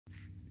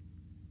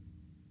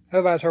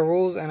Hope I heard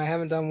rules, and I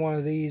haven't done one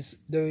of these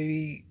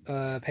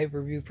WWE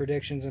pay-per-view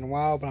predictions in a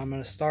while, but I'm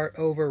going to start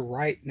over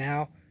right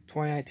now,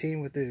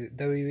 2019, with the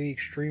WWE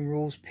Extreme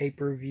Rules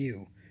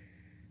pay-per-view.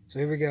 So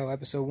here we go,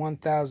 episode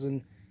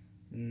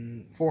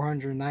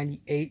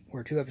 1498.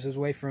 We're 2 episodes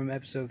away from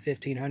episode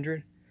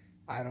 1500.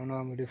 I don't know what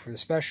I'm going to do for the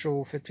special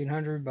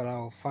 1500, but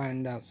I'll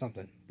find out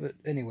something. But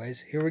anyways,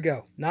 here we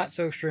go. Not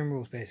so Extreme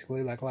Rules,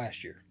 basically, like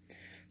last year.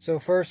 So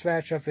first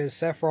matchup is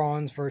Seth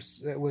Rollins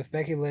with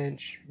Becky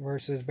Lynch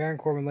versus Baron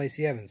Corbin,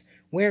 Lacey Evans.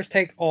 Winners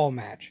take all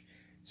match.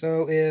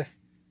 So if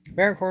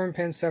Baron Corbin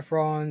pins Seth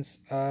Rollins,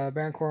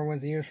 Baron Corbin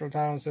wins the Universal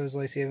title, and so does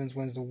Lacey Evans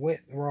wins the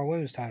Raw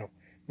Women's title.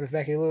 But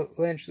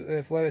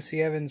if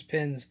Lacey Evans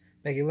pins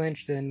Becky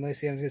Lynch, then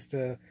Lacey Evans gets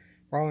the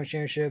Raw Women's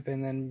Championship,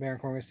 and then Baron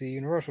Corbin gets the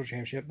Universal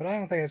Championship. But I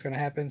don't think that's going to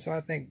happen. So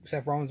I think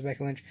Seth Rollins and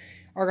Becky Lynch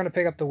are going to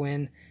pick up the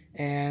win,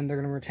 and they're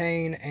going to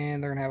retain,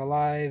 and they're going to have a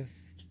live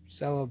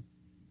celebration.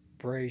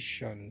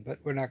 But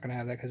we're not going to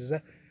have that because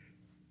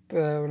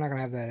we're not going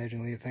to have that Edge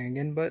and Lita thing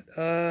again. But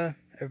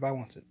everybody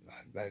wants it.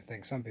 I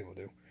think some people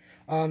do.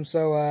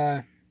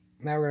 So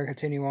now we're going to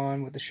continue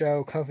on with the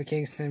show. Kofi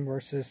Kingston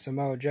versus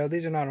Samoa Joe.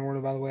 These are not in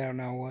order, by the way. I don't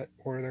know what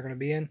order they're going to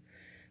be in.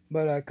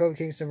 But Kofi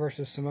Kingston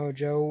versus Samoa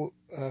Joe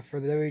for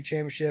the WWE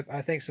Championship.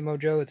 I think Samoa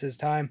Joe, it's his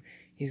time.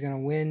 He's going to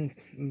win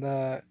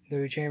the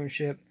WWE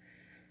Championship.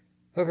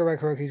 Hook or by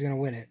crook, he's going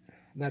to win it.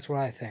 That's what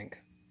I think.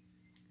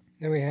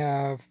 Then we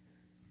have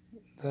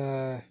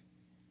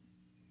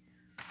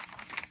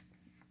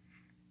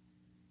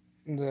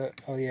we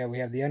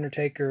have The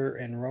Undertaker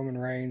and Roman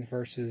Reigns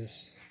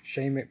versus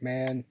Shane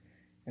McMahon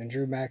and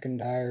Drew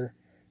McIntyre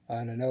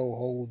in a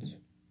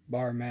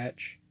no-holds-bar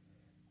match.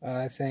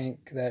 I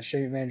think that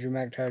Shane McMahon and Drew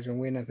McIntyre is going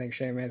to win. I think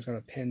Shane McMahon's going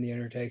to pin The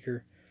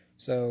Undertaker.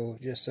 So,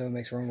 just so it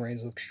makes Roman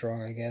Reigns look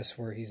strong, I guess,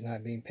 where he's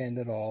not being pinned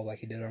at all like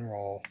he did on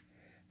Raw.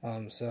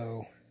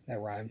 So, that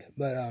rhymed.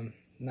 But,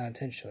 not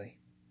intentionally.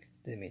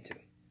 Didn't mean to.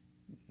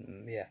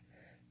 Yeah.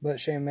 But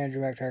Shane McMahon and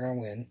Drew McIntyre are going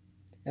to win.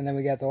 And then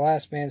we got the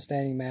last man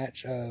standing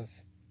match of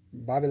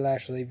Bobby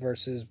Lashley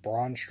versus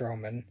Braun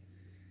Strowman.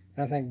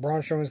 And I think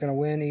Braun Strowman's going to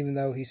win, even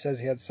though he says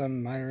he had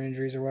some minor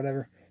injuries or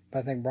whatever. But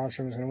I think Braun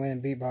Strowman's going to win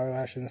and beat Bobby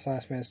Lashley in this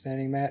last man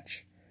standing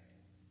match.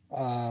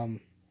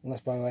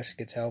 Unless Bobby Lashley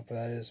gets help,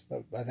 that is.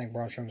 But I think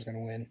Braun Strowman's going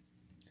to win.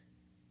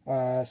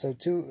 So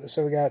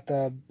we got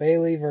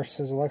Bayley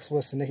versus Alexa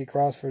Bliss and Nikki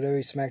Cross for WWE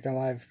SmackDown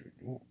Live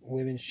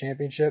Women's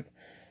Championship.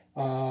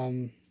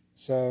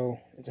 So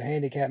it's a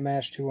handicap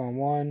match,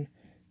 2-on-1.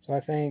 So I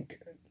think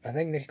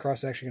Nikki Cross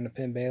is actually going to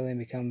pin Bayley and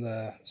become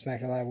the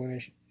SmackDown Live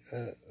Women's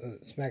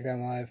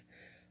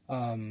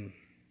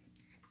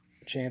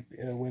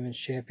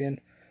Champion.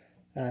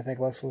 And I think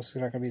Alexa Bliss is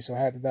not going to be so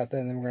happy about that.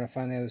 And then we're going to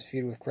finally have this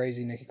feud with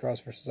crazy Nikki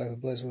Cross versus Alexa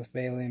Bliss with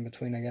Bayley in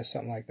between, I guess,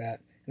 something like that.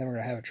 And then we're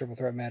going to have a triple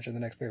threat match in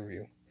the next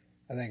pay-per-view.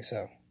 I think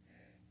so.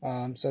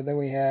 So then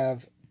we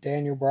have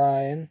Daniel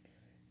Bryan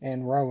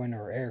and Rowan,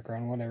 or Eric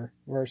Rowan, whatever,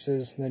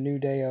 versus the New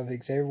Day of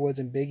Xavier Woods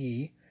and Big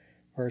E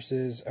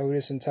versus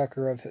Otis and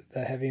Tucker of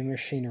the Heavy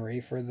Machinery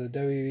for the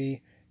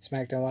WWE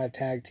SmackDown Live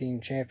Tag Team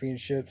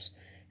Championships.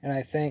 And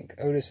I think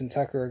Otis and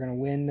Tucker are going to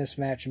win this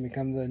match and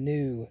become the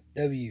new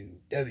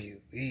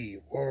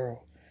WWE World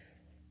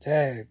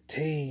Tag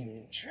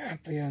Team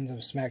Champions of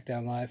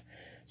SmackDown Live.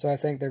 So I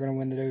think they're going to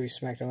win the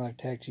WWE SmackDown Live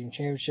Tag Team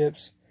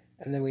Championships.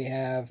 And then we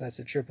have, that's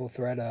a triple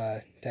threat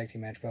tag team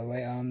match, by the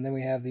way. Then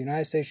we have the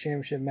United States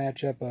Championship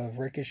matchup of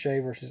Ricochet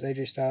versus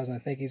AJ Styles. And I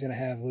think he's going to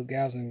have Luke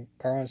Gallows and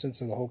Carl Anderson,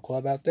 so the whole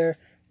club out there.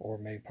 Or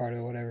maybe part of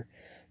it, whatever.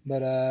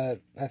 But I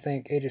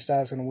think AJ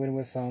Styles is going to win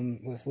with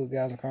Luke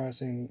Gallows and Carl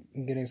Anderson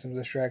getting some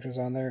distractions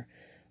on there.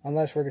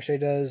 Unless Ricochet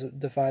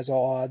defies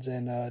all odds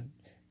and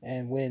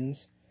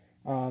wins.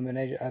 And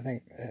AJ, I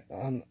think,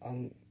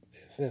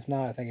 if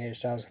not, I think AJ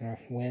Styles is going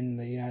to win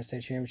the United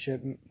States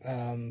Championship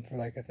for,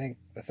 like, I think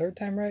the third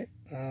time, right?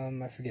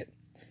 I forget.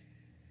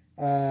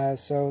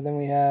 So then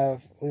we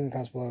have, leaving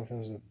comments below if it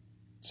was the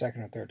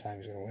second or third time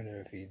he's going to win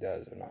it, if he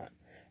does or not.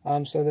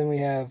 So then we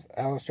have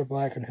Aleister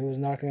Black, and who was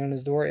knocking on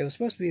his door. It was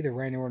supposed to be either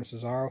Randy Orton or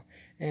Cesaro,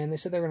 and they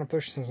said they were going to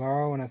push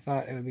Cesaro, and I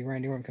thought it would be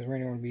Randy Orton because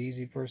Randy Orton would be an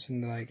easy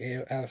person to, like,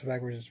 Aleister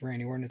Black versus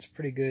Randy Orton. It's a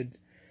pretty good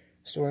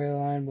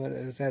storyline, but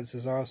it's had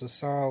Cesaro. So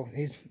Cesaro,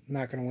 he's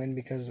not going to win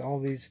because all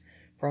these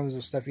promos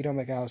and stuff, you don't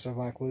make Aleister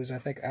Black lose. I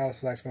think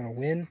Aleister Black's going to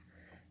win.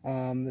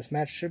 This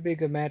match should be a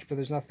good match, but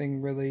there's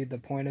nothing really the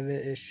point of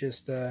it. It's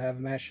just have a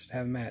match, just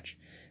have a match.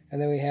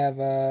 And then we have,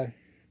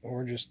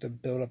 or just to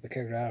build up a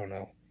character, I don't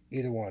know.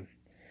 Either one.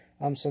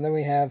 So then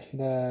we have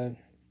the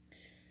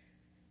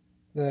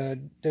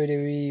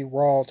WWE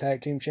Raw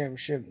Tag Team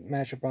Championship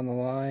matchup on the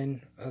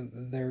line.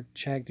 Their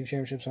Tag Team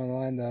Championships on the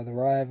line. The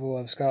rival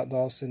of Scott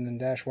Dawson and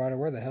Dash Wilder,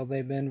 where the hell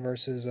they been,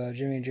 versus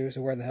Jimmy and Juice,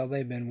 where the hell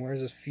they been. Where's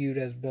this feud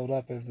has built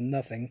up of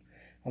nothing,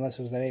 unless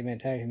it was that 8-man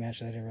tag team match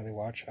that I didn't really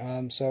watch.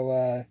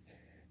 So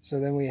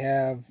then we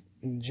have,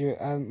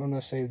 I'm going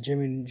to say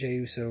Jimmy and Jey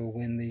Uso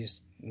win these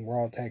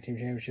Raw Tag Team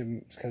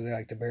Championships because they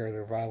like to bury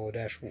their rival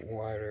Dash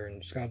Wilder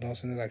and Scott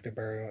Dawson. They like to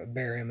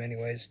bury him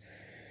anyways.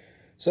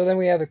 So then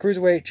we have the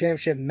Cruiserweight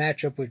Championship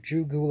matchup with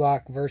Drew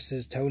Gulak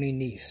versus Tony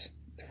Nese.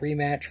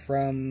 rematch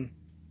from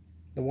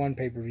the one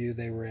pay-per-view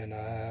they were in.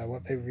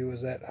 What pay-per-view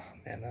was that? Oh,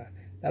 man,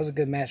 that was a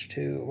good match,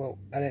 too. Well,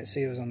 I didn't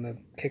see it. It was on the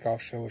kickoff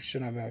show, which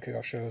should not have been a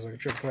kickoff show. It was like a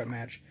triple threat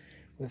match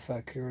with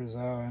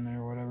Kurosawa in there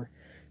or whatever.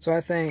 So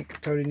I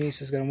think Tony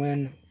Nese is going to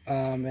win,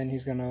 and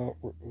he's going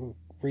to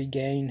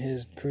regain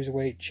his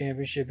Cruiserweight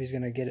Championship. He's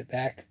going to get it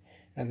back.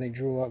 I think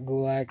Drew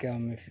Gulak,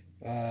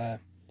 I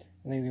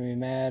think he's going to be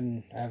mad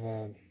and have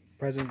a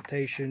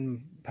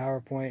presentation,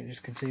 PowerPoint,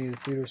 just continue the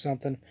feud or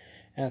something.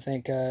 And I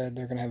think they're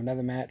going to have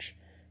another match.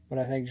 But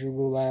I think Drew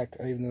Gulak,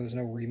 even though there's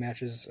no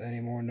rematches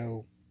anymore,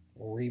 no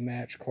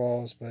rematch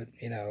clause, but,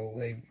 you know,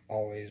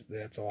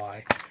 that's a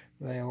lie.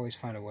 They always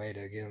find a way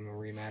to give them a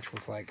rematch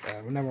with, like,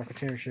 a number one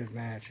contendership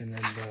match, and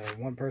then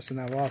the one person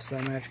that lost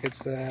that match gets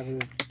to have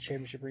the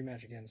championship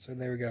rematch again. So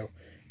there we go.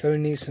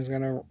 Tony Nese is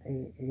going to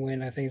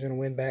win. I think he's going to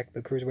win back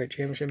the Cruiserweight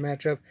Championship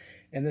matchup.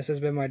 And this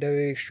has been my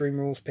WWE Extreme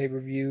Rules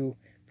pay-per-view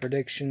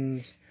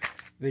predictions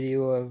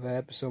video of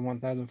episode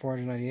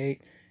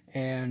 1498.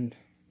 And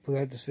if you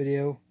like this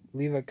video,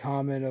 leave a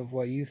comment of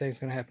what you think is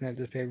going to happen at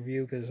this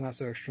pay-per-view, because it's not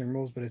so Extreme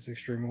Rules, but it's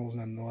Extreme Rules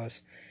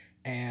nonetheless.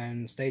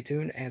 And stay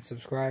tuned and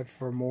subscribe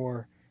for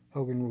more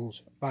Hogan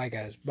Rules. Bye,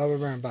 guys. Bye,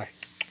 bye, bye.